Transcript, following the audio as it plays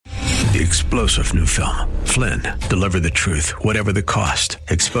The explosive new film, Flynn, deliver the truth, whatever the cost,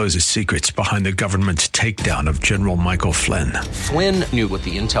 exposes secrets behind the government's takedown of General Michael Flynn. Flynn knew what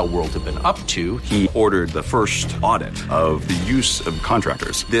the intel world had been up to. He ordered the first audit of the use of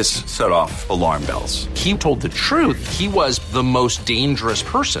contractors. This set off alarm bells. He told the truth. He was the most dangerous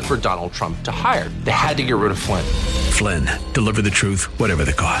person for Donald Trump to hire. They had to get rid of Flynn. Flynn, deliver the truth, whatever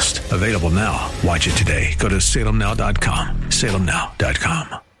the cost. Available now. Watch it today. Go to salemnow.com.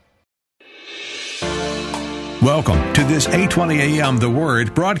 salemnow.com. Welcome to this 8:20 a.m. The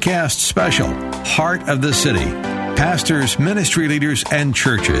Word broadcast special, Heart of the City. Pastors, ministry leaders, and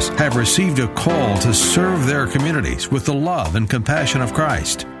churches have received a call to serve their communities with the love and compassion of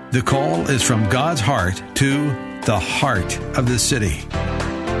Christ. The call is from God's heart to the heart of the city.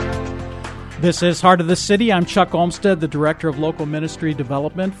 This is Heart of the City. I'm Chuck Olmstead, the Director of Local Ministry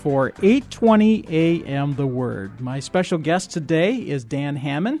Development for 8:20 a.m. The Word. My special guest today is Dan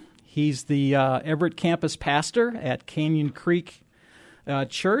Hamann. He's the Everett campus pastor at Canyon Creek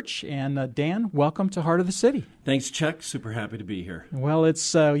Church. And Dan, welcome to Heart of the City. Thanks, Chuck. Super happy to be here. Well,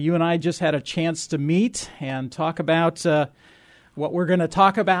 it's you and I just had a chance to meet and talk about what we're going to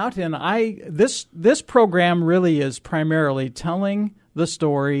talk about. And this program really is primarily telling the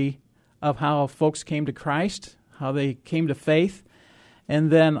story of how folks came to Christ, how they came to faith,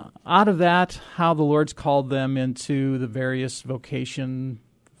 and then out of that, how the Lord's called them into the various vocational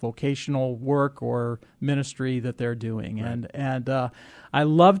work or ministry that they're doing. Right. And I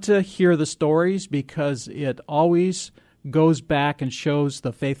love to hear the stories because it always goes back and shows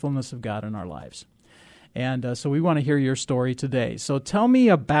the faithfulness of God in our lives. And so we want to hear your story today. So tell me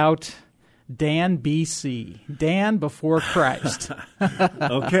about Dan BC, Dan before Christ.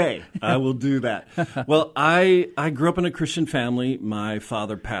 Okay, I will do that. Well, I grew up in a Christian family. My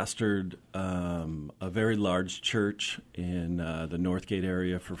father pastored a very large church in the Northgate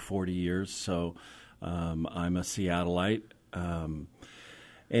area for 40 years, so I'm a Seattleite.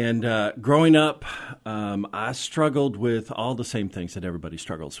 And growing up, I struggled with all the same things that everybody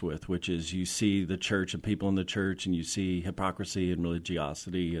struggles with, which is you see the church and people in the church, and you see hypocrisy and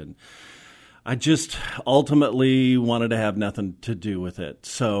religiosity, and I just ultimately wanted to have nothing to do with it.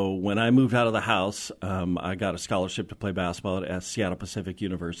 So when I moved out of the house, I got a scholarship to play basketball at Seattle Pacific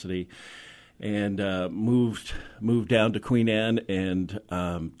University, and moved down to Queen Anne and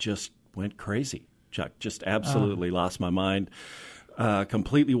just went crazy. Chuck, just absolutely lost my mind.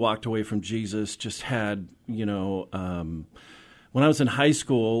 Completely walked away from Jesus. Just had, when I was in high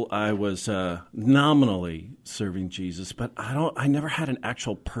school, I was nominally serving Jesus, but I never had an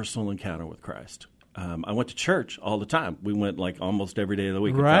actual personal encounter with Christ. I went to church all the time. We went like almost every day of the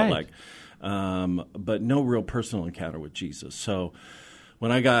week. Right. It felt like, but no real personal encounter with Jesus. So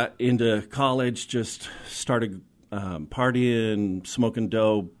when I got into college, just started partying, smoking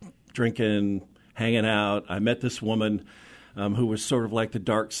dope, drinking, hanging out. I met this woman who was sort of like the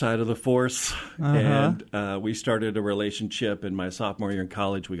dark side of the force. And we started a relationship in my sophomore year in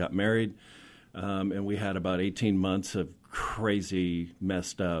college. We got married, and we had about 18 months of crazy,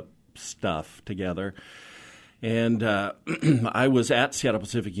 messed up stuff together. And I was at Seattle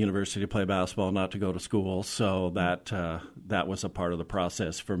Pacific University to play basketball, not to go to school, so that was a part of the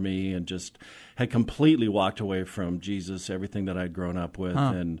process for me, and just had completely walked away from Jesus, everything that I'd grown up with.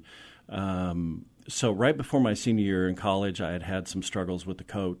 And so right before my senior year in college, I had some struggles with the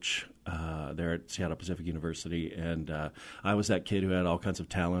coach there at Seattle Pacific University, and I was that kid who had all kinds of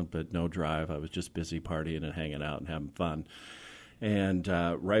talent but no drive. I was just busy partying and hanging out and having fun. And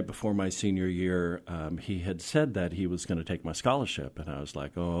right before my senior year, he had said that he was going to take my scholarship, and I was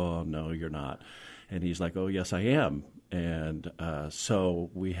like, oh, no, you're not. And he's like, oh, yes, I am. And so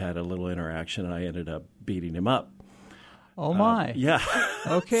we had a little interaction, and I ended up beating him up. Oh, my. Yeah.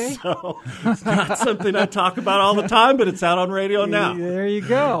 Okay. So it's not something I talk about all the time, but it's out on radio now. There you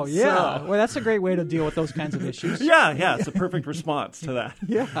go. Yeah. Well, that's a great way to deal with those kinds of issues. Yeah. It's a perfect response to that.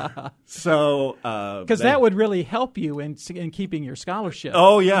 Yeah. So because that would really help you in keeping your scholarship.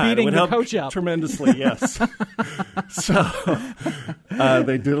 Oh, yeah. Beating it would the help coach up. Tremendously, yes. So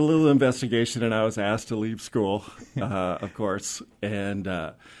they did a little investigation, and I was asked to leave school, of course. And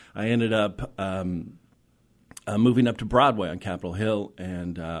I ended up moving up to Broadway on Capitol Hill,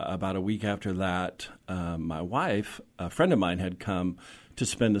 and about a week after that, my wife, a friend of mine, had come to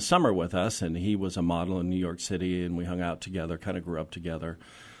spend the summer with us, and he was a model in New York City, and we hung out together, kind of grew up together.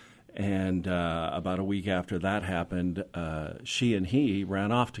 And about a week after that happened, she and he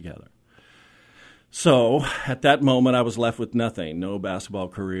ran off together. So at that moment, I was left with nothing, no basketball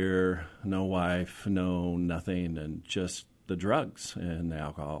career, no wife, no nothing, and just the drugs and the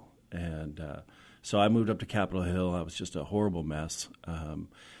alcohol. And so I moved up to Capitol Hill. I was just a horrible mess.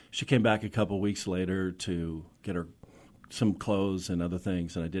 she came back a couple weeks later to get her some clothes and other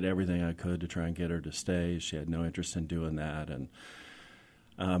things, and I did everything I could to try and get her to stay. She had no interest in doing that, and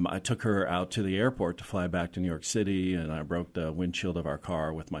I took her out to the airport to fly back to New York City, and I broke the windshield of our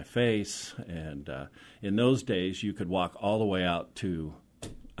car with my face. And in those days, you could walk all the way out to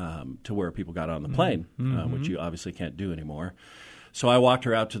where people got on the plane, which you obviously can't do anymore. So I walked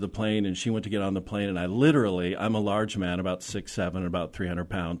her out to the plane, and she went to get on the plane, and I'm a large man, about 6'7", about 300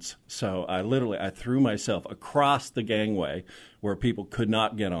 pounds. So I threw myself across the gangway where people could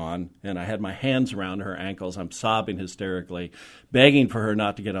not get on, and I had my hands around her ankles. I'm sobbing hysterically, begging for her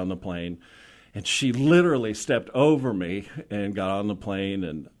not to get on the plane. And she literally stepped over me and got on the plane,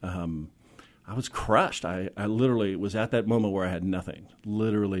 and I was crushed. I literally was at that moment where I had nothing,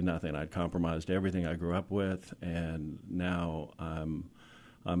 literally nothing. I'd compromised everything I grew up with, and now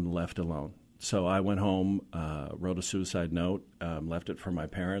I'm left alone. So I went home, wrote a suicide note, left it for my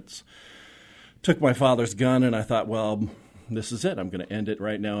parents, took my father's gun, and I thought, well, this is it. I'm going to end it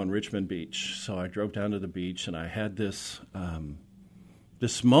right now in Richmond Beach. So I drove down to the beach, and I had this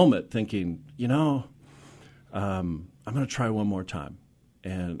moment thinking, I'm going to try one more time.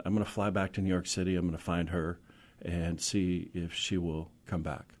 And I'm going to fly back to New York City. I'm going to find her and see if she will come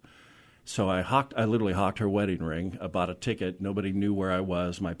back. So I literally hawked her wedding ring. I bought a ticket. Nobody knew where I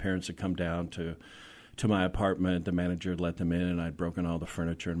was. My parents had come down to my apartment. The manager had let them in, and I'd broken all the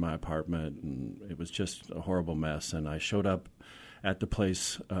furniture in my apartment. And it was just a horrible mess. And I showed up at the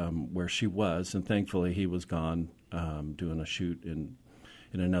place where she was, and thankfully he was gone doing a shoot in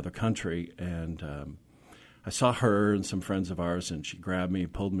another country. And I saw her and some friends of ours, and she grabbed me,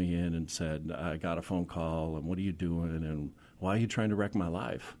 pulled me in, and said, I got a phone call, and what are you doing, and why are you trying to wreck my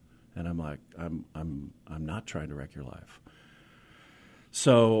life? And I'm like, I'm not trying to wreck your life.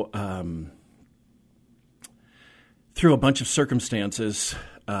 So through a bunch of circumstances,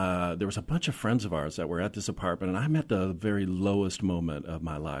 there was a bunch of friends of ours that were at this apartment, and I'm at the very lowest moment of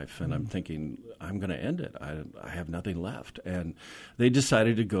my life, and I'm thinking, I'm going to end it. I have nothing left. And they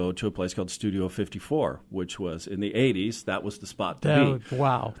decided to go to a place called Studio 54, which was in the 80s. That was the spot to be.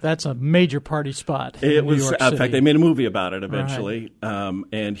 Wow, that's a major party spot. It was. In fact, they made a movie about it eventually. Right.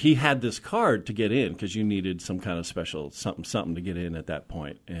 And he had this card to get in because you needed some kind of special something to get in at that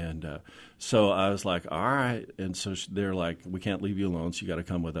point. And so I was like, all right. And so they're like, we can't leave you alone, so you got to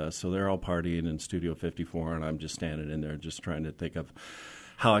come with us. So they're all partying in Studio 54, and I'm just standing in there just trying to think of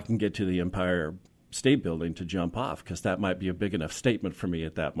how I can get to the Empire State Building to jump off, because that might be a big enough statement for me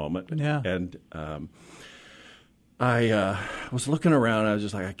at that moment. Yeah. And I was looking around, and I was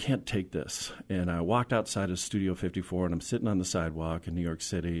just like, I can't take this. And I walked outside of Studio 54, and I'm sitting on the sidewalk in New York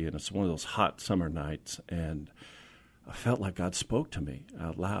City, and it's one of those hot summer nights, and I felt like God spoke to me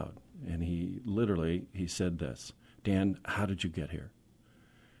out loud. And he said this, Dan, how did you get here?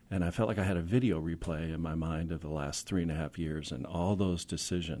 And I felt like I had a video replay in my mind of the last 3.5 years and all those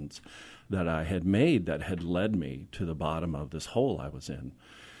decisions that I had made that had led me to the bottom of this hole I was in.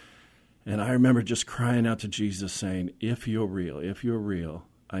 And I remember just crying out to Jesus saying, if you're real,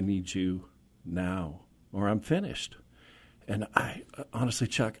 I need you now or I'm finished. And I honestly,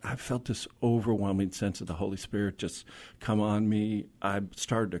 Chuck, I felt this overwhelming sense of the Holy Spirit just come on me. I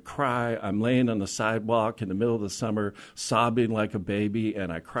started to cry. I'm laying on the sidewalk in the middle of the summer, sobbing like a baby,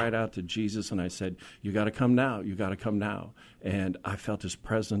 and I cried out to Jesus, and I said, you got to come now. You got to come now. And I felt his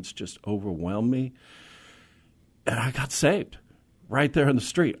presence just overwhelm me, and I got saved right there in the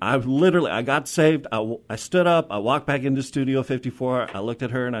street. I got saved. I stood up. I walked back into Studio 54. I looked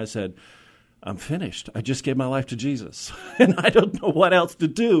at her, and I said, I'm finished. I just gave my life to Jesus, and I don't know what else to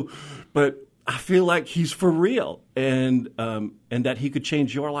do, but I feel like he's for real, and that he could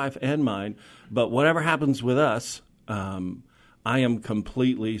change your life and mine. But whatever happens with us, I am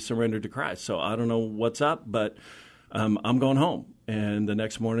completely surrendered to Christ. So I don't know what's up, but I'm going home. And the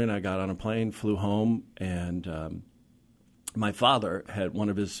next morning I got on a plane, flew home, and my father one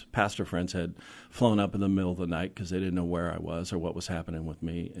of his pastor friends had flown up in the middle of the night because they didn't know where I was or what was happening with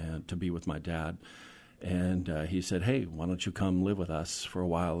me, and to be with my dad. And he said, hey, why don't you come live with us for a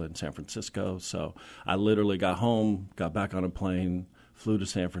while in San Francisco? So I literally got home, got back on a plane, flew to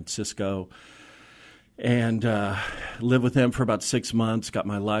San Francisco, and lived with him for about 6 months, got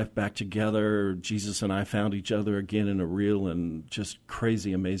my life back together. Jesus and I found each other again in a real and just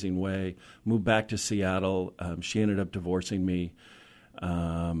crazy, amazing way. Moved back to Seattle. She ended up divorcing me.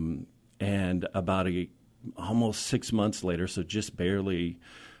 And about almost 6 months later, so just barely,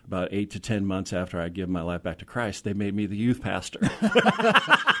 about 8 to 10 months after I give my life back to Christ, they made me the youth pastor.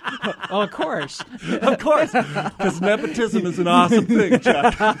 Well, of course. Of course, because nepotism is an awesome thing,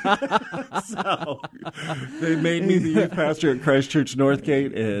 Chuck. So they made me the youth pastor at Christ Church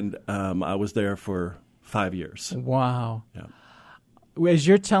Northgate, and I was there for 5 years. Wow. Yeah. As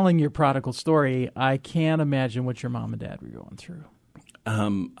you're telling your prodigal story, I can't imagine what your mom and dad were going through.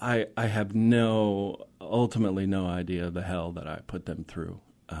 I have ultimately no idea the hell that I put them through.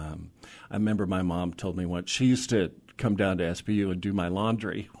 I remember my mom told me once, she used to come down to SPU and do my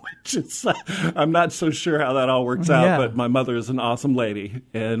laundry, which is, I'm not so sure how that all works out, but my mother is an awesome lady.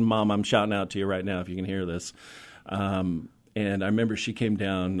 And Mom, I'm shouting out to you right now if you can hear this. And I remember she came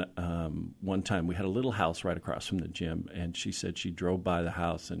down one time. We had a little house right across from the gym, and she said she drove by the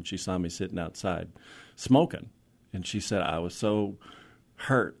house and she saw me sitting outside smoking. And she said, I was so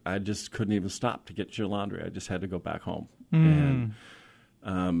hurt, I just couldn't even stop to get your laundry. I just had to go back home. And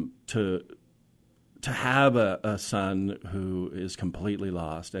to have a son who is completely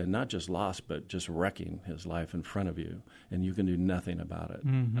lost, and not just lost, but just wrecking his life in front of you, and you can do nothing about it.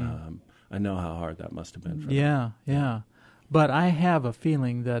 I know how hard that must have been for them. Yeah. But I have a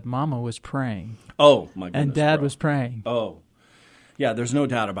feeling that Mama was praying. Oh, my goodness. And Dad was praying. Oh, yeah, there's no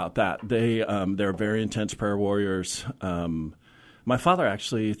doubt about that. They're very intense prayer warriors. My father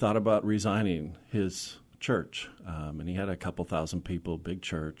actually thought about resigning his church, and he had a couple thousand people, big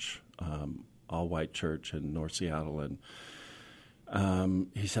church, all-white church in North Seattle, and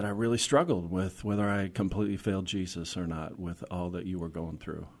he said, I really struggled with whether I completely failed Jesus or not with all that you were going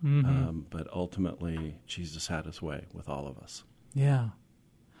through. But ultimately, Jesus had his way with all of us. Yeah.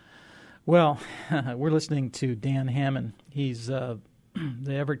 Well, we're listening to Dan Hamann. He's the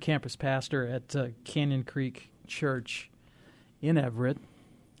Everett campus pastor at Canyon Creek Church in Everett.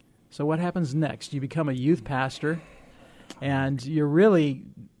 So what happens next? You become a youth pastor, and you're really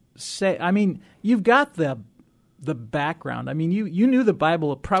you've got the background. I mean, you knew the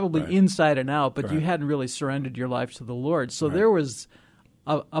Bible probably inside and out, but you hadn't really surrendered your life to the Lord. So there was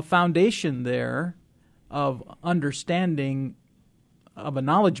a foundation there of understanding of a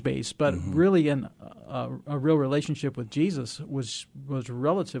knowledge base, but really a real relationship with Jesus was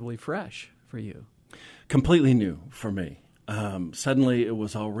relatively fresh for you. Completely new for me. Suddenly it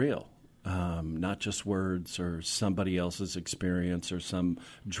was all real. Not just words or somebody else's experience or some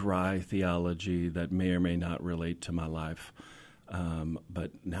dry theology that may or may not relate to my life.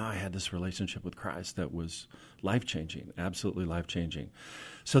 But now I had this relationship with Christ that was life-changing, absolutely life-changing.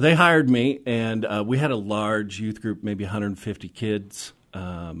 So they hired me, and we had a large youth group, maybe 150 kids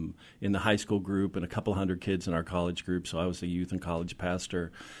in the high school group and a couple hundred kids in our college group. So I was the youth and college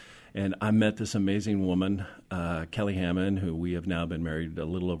pastor. And I met this amazing woman, Kelly Hamann, who we have now been married a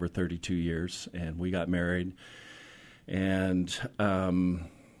little over 32 years, and we got married. And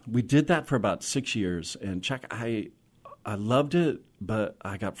we did that for about 6 years. And Chuck, I loved it, but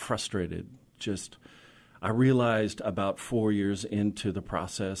I got frustrated. I realized about 4 years into the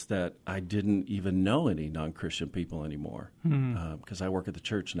process that I didn't even know any non-Christian people anymore because I work at the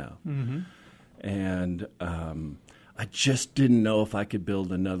church now. And I just didn't know if I could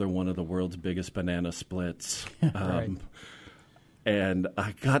build another one of the world's biggest banana splits. And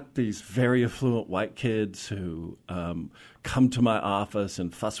I got these very affluent white kids who come to my office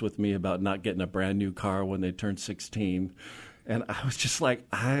and fuss with me about not getting a brand new car when they turn 16. And I was just like,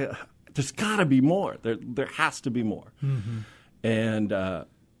 there's got to be more. There has to be more. And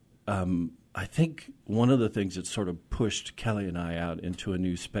I think one of the things that sort of pushed Kelly and I out into a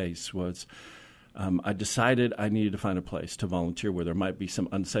new space was I decided I needed to find a place to volunteer where there might be some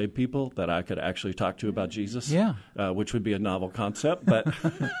unsaved people that I could actually talk to about Jesus, which would be a novel concept. But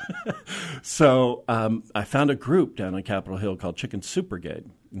so I found a group down on Capitol Hill called Chicken Soup Brigade,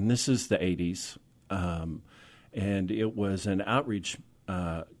 and this is the 80s, and it was an outreach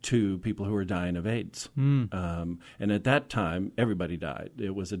to people who were dying of AIDS. And at that time, everybody died.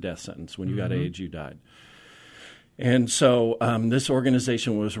 It was a death sentence. When you got AIDS, you died. And so this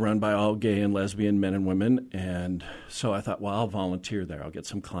organization was run by all gay and lesbian men and women. And so I thought, well, I'll volunteer there. I'll get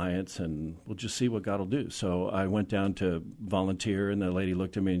some clients, and we'll just see what God will do. So I went down to volunteer, and the lady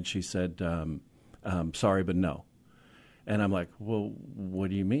looked at me, and she said, sorry, but no. And I'm like, well, what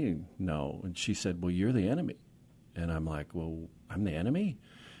do you mean, no? And she said, well, you're the enemy. And I'm like, well, I'm the enemy?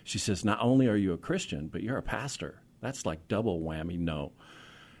 She says, not only are you a Christian, but you're a pastor. That's like double whammy, no.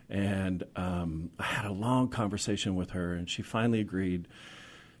 And I had a long conversation with her, and she finally agreed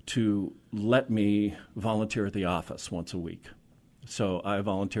to let me volunteer at the office once a week. So I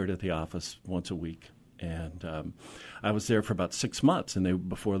volunteered at the office once a week. And I was there for about 6 months, and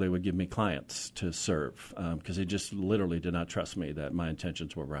before they would give me clients to serve, because they just literally did not trust me that my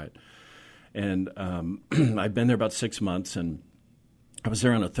intentions were right. And I'd been there about 6 months, and I was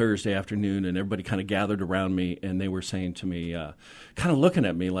there on a Thursday afternoon, and everybody kind of gathered around me, and they were saying to me, kind of looking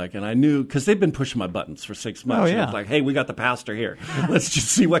at me like, and I knew, because they've been pushing my buttons for 6 months. Oh, And yeah. it's like, hey, we got the pastor here. Let's just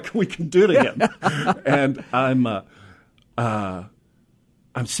see what we can do to him. And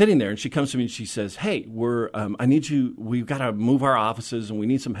I'm sitting there, and she comes to me and she says, hey, I need you, we've got to move our offices, and we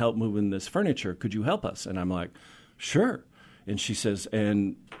need some help moving this furniture. Could you help us? And I'm like, sure. And she says,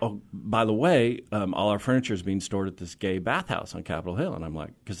 and oh, by the way, all our furniture is being stored at this gay bathhouse on Capitol Hill. And I'm like,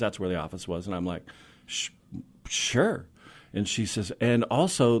 because that's where the office was. And I'm like, sure. And she says, and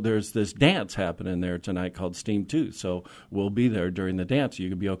also there's this dance happening there tonight called Steam 2. So we'll be there during the dance. You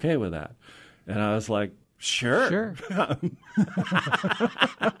can be okay with that. And I was like, sure.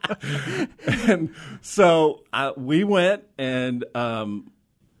 And so we went, and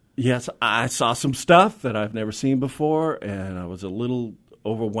yes, I saw some stuff that I've never seen before, and I was a little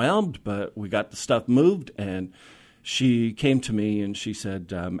overwhelmed, but we got the stuff moved, and she came to me and she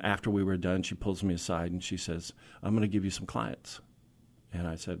said, after we were done, she pulls me aside and she says, I'm going to give you some clients. And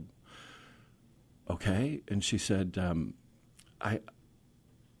I said, okay. And she said,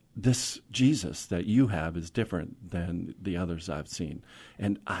 this Jesus that you have is different than the others I've seen,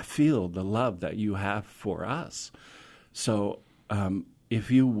 and I feel the love that you have for us. So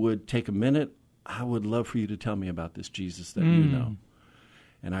if you would take a minute, I would love for you to tell me about this Jesus that you know.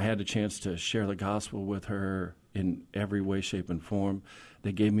 And I had a chance to share the gospel with her in every way, shape, and form.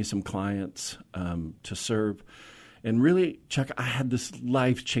 They gave me some clients to serve. And really, Chuck, I had this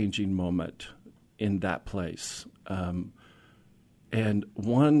life-changing moment in that place. And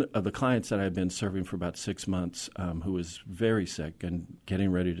one of the clients that I've been serving for about 6 months, who was very sick and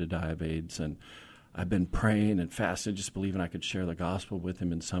getting ready to die of AIDS, and I've been praying and fasting, just believing I could share the gospel with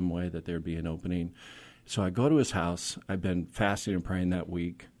him in some way, that there'd be an opening. So I go to his house. I've been fasting and praying that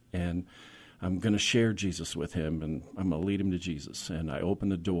week, and I'm going to share Jesus with him, and I'm going to lead him to Jesus. And I open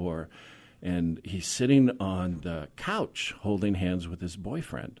the door, and he's sitting on the couch holding hands with his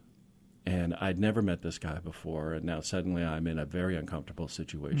boyfriend. And I'd never met this guy before, and now suddenly I'm in a very uncomfortable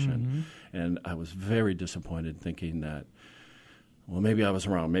situation. And I was very disappointed, thinking that, well, maybe I was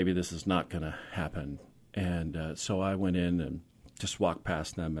wrong. Maybe this is not going to happen. And so I went in and just walked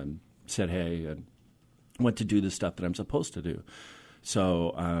past them and said hey, and went to do the stuff that I'm supposed to do.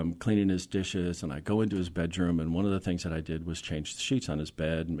 So I'm cleaning his dishes, and I go into his bedroom, and one of the things that I did was change the sheets on his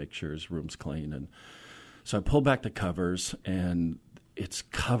bed and make sure his room's clean. And so I pulled back the covers, and it's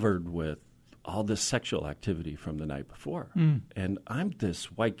covered with all this sexual activity from the night before. And I'm this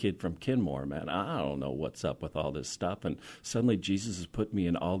white kid from Kenmore, man. I don't know what's up with all this stuff. And suddenly Jesus has put me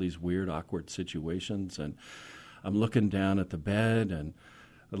in all these weird, awkward situations. And I'm looking down at the bed, and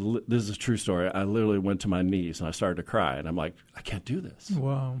this is a true story. I literally went to my knees, and I started to cry. And I'm like, I can't do this.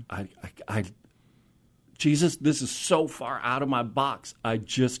 Wow. Jesus, this is so far out of my box. I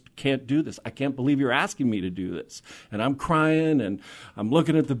just can't do this. I can't believe you're asking me to do this. And I'm crying, and I'm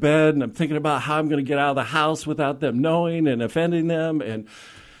looking at the bed, and I'm thinking about how I'm going to get out of the house without them knowing and offending them. And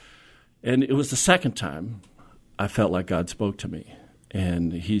it was the second time I felt like God spoke to me.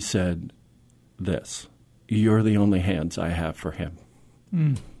 And he said this, you're the only hands I have for him.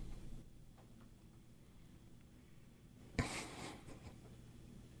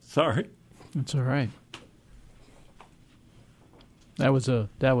 Sorry. That's all right. That was a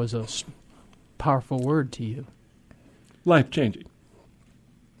powerful word to you. Life-changing.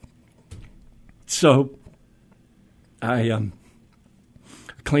 So I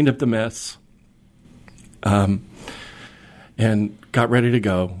cleaned up the mess and got ready to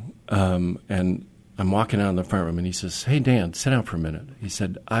go. And I'm walking out in the front room, and he says, hey, Dan, sit down for a minute. He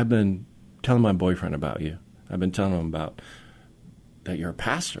said, I've been telling my boyfriend about you. I've been telling him about that you're a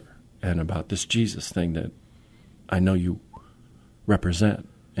pastor and about this Jesus thing that I know you represent.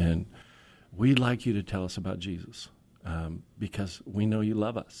 And we'd like you to tell us about Jesus because we know you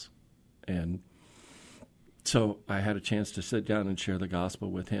love us. And so I had a chance to sit down and share the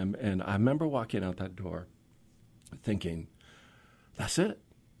gospel with him. And I remember walking out that door thinking, that's it.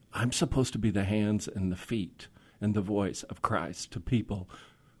 I'm supposed to be the hands and the feet and the voice of Christ to people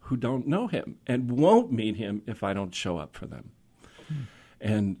who don't know him and won't meet him if I don't show up for them.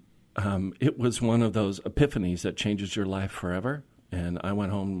 And it was one of those epiphanies that changes your life forever. And I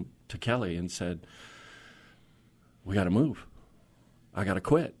went home to Kelly and said, we got to move. I got to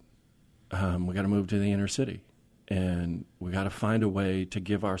quit. We got to move to the inner city. And we got to find a way to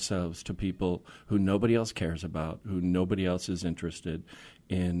give ourselves to people who nobody else cares about, who nobody else is interested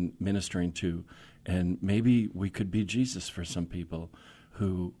in ministering to. And maybe we could be Jesus for some people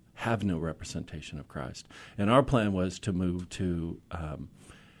who have no representation of Christ. And our plan was to move to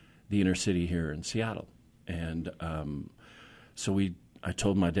the inner city here in Seattle. And so I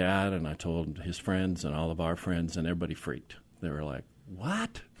told my dad, and I told his friends and all of our friends, and everybody freaked. They were like,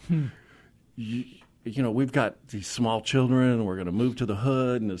 what? You know, we've got these small children, and we're going to move to the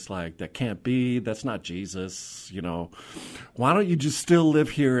hood, and it's like, that can't be. That's not Jesus, you know. Why don't you just still live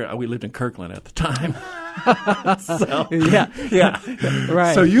here? We lived in Kirkland at the time. So, yeah.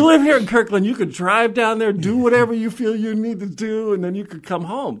 Right. So you live here in Kirkland. You could drive down there, do whatever you feel you need to do, and then you could come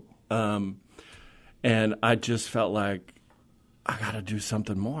home. And I just felt like, I got to do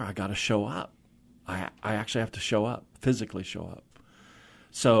something more. I got to show up. I actually have to show up, physically show up.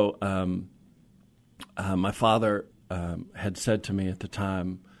 So my father had said to me at the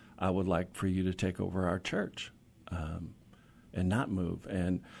time, I would like for you to take over our church and not move.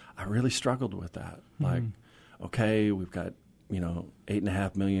 And I really struggled with that. Like, okay, we've got,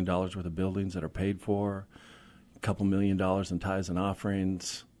 $8.5 million worth of buildings that are paid for, a couple $1 million in tithes and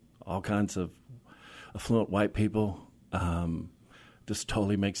offerings, all kinds of affluent white people. This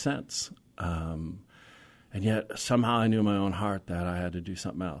totally makes sense. And yet somehow I knew in my own heart that I had to do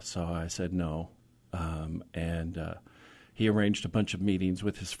something else. So I said no. And he arranged a bunch of meetings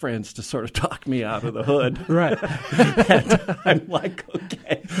with his friends to sort of talk me out of the hood. Right. And I'm like,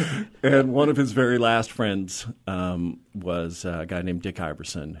 okay. And one of his very last friends was a guy named Dick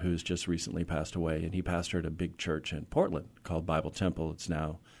Iverson, who's just recently passed away. And he pastored a big church in Portland called Bible Temple. It's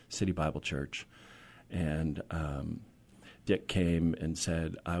now City Bible Church. And Dick came and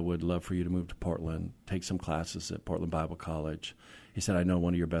said, I would love for you to move to Portland, take some classes at Portland Bible College. He said, I know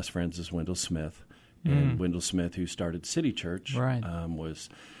one of your best friends is Wendell Smith. And Wendell Smith, who started City Church, was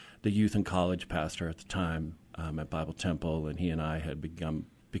the youth and college pastor at the time at Bible Temple, and he and I had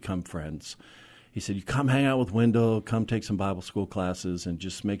become friends. He said, you come hang out with Wendell, come take some Bible school classes, and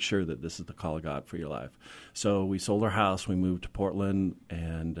just make sure that this is the call of God for your life. So we sold our house, we moved to Portland,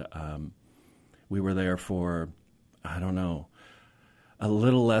 and we were there for, a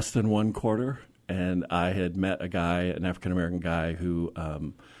little less than one quarter, and I had met a guy, an African-American guy, who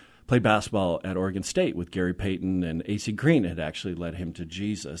played basketball at Oregon State with Gary Payton, and A.C. Green had actually led him to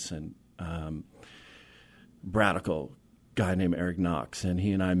Jesus, and radical guy named Eric Knox. And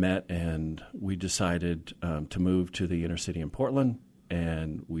he and I met, and we decided to move to the inner city in Portland,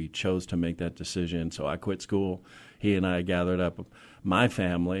 and we chose to make that decision. So I quit school. He and I gathered up my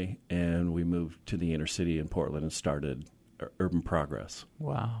family, and we moved to the inner city in Portland and started Urban Progress.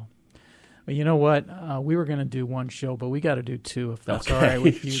 Wow. Well, you know what? We were going to do one show, but we got to do two if that's all right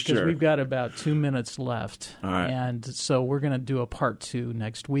with you, because we've got about 2 minutes left. All right. And so we're going to do a part 2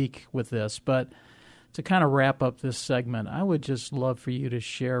 next week with this. But to kind of wrap up this segment, I would just love for you to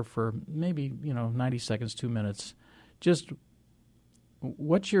share for maybe 90 seconds, 2 minutes, just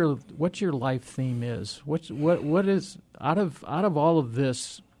what your life theme is. What is out of all of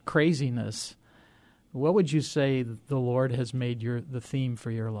this craziness? What would you say the Lord has made the theme for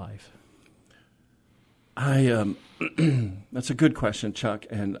your life? That's a good question, Chuck,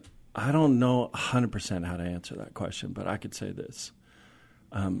 and I don't know 100% how to answer that question, but I could say this.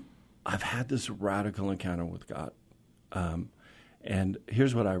 I've had this radical encounter with God, and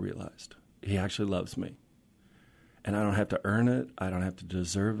here's what I realized. He actually loves me, and I don't have to earn it. I don't have to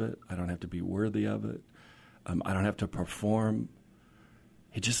deserve it. I don't have to be worthy of it. I don't have to perform.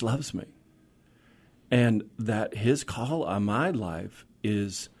 He just loves me, and that his call on my life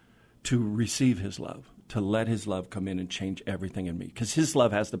is to receive his love, to let his love come in and change everything in me. Because his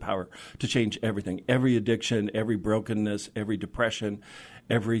love has the power to change everything. Every addiction, every brokenness, every depression,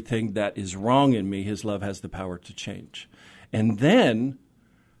 everything that is wrong in me, his love has the power to change. And then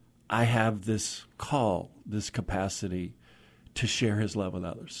I have this call, this capacity to share his love with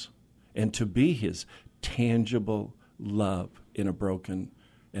others and to be his tangible love in a broken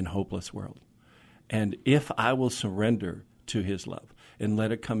and hopeless world. And if I will surrender to his love and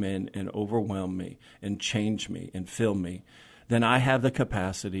let it come in and overwhelm me and change me and fill me, then I have the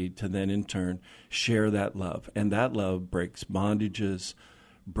capacity to then in turn share that love. And that love breaks bondages,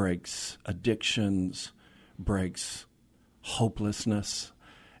 breaks addictions, breaks hopelessness.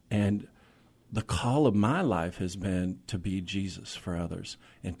 And the call of my life has been to be Jesus for others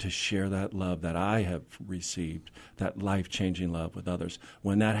and to share that love that I have received, that life-changing love with others.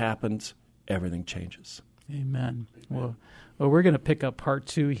 When that happens, everything changes. Amen. Well, we're going to pick up part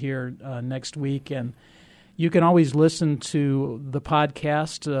 2 here next week, and You can always listen to the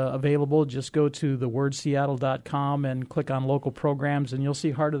podcast available. Just go to thewordseattle.com and click on local programs, and you'll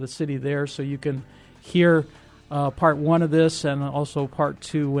see Heart of the City there, so you can hear part 1 of this and also part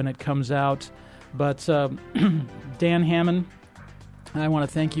 2 when it comes out. But Dan Hamann, I want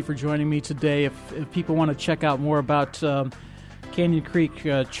to thank you for joining me today. If people want to check out more about Canyon Creek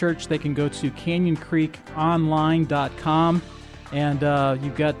Church, they can go to canyonCreekonline.com. And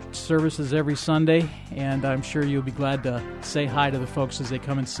you've got services every Sunday, and I'm sure you'll be glad to say hi to the folks as they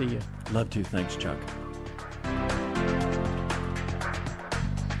come and see you. Love to. Thanks, Chuck.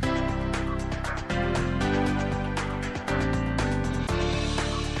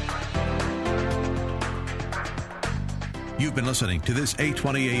 You've been listening to this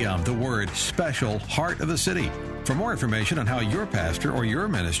 820 AM, The Word Special Heart of the City. For more information on how your pastor or your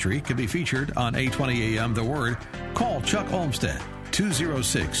ministry can be featured on 820 AM The Word, call Chuck Olmsted,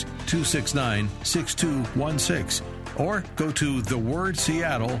 206-269-6216, or go to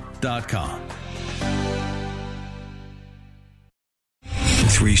thewordseattle.com.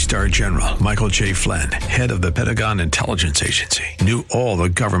 3-star General Michael J. Flynn, head of the Pentagon Intelligence Agency, knew all the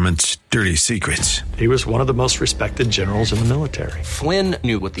government's dirty secrets. He was one of the most respected generals in the military. Flynn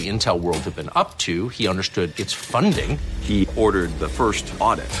knew what the intel world had been up to. He understood its funding. He ordered the first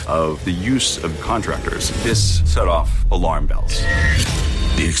audit of the use of contractors. This set off alarm bells.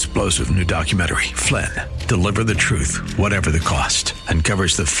 The explosive new documentary, Flynn, Deliver the Truth, Whatever the Cost,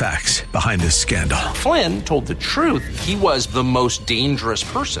 uncovers the facts behind this scandal. Flynn told the truth. He was the most dangerous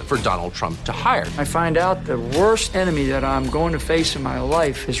person for Donald Trump to hire. I find out the worst enemy that I'm going to face in my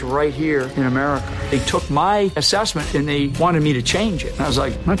life is right here in America. They took my assessment and they wanted me to change it. And I was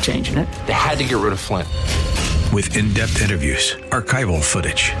like, I'm not changing it. They had to get rid of Flynn. With in-depth interviews, archival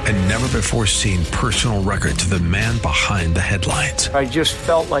footage, and never-before-seen personal records of the man behind the headlines. I just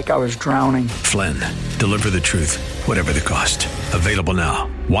felt like I was drowning. Flynn, Deliver the Truth, Whatever the Cost. Available now.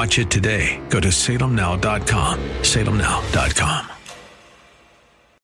 Watch it today. Go to salemnow.com. salemnow.com.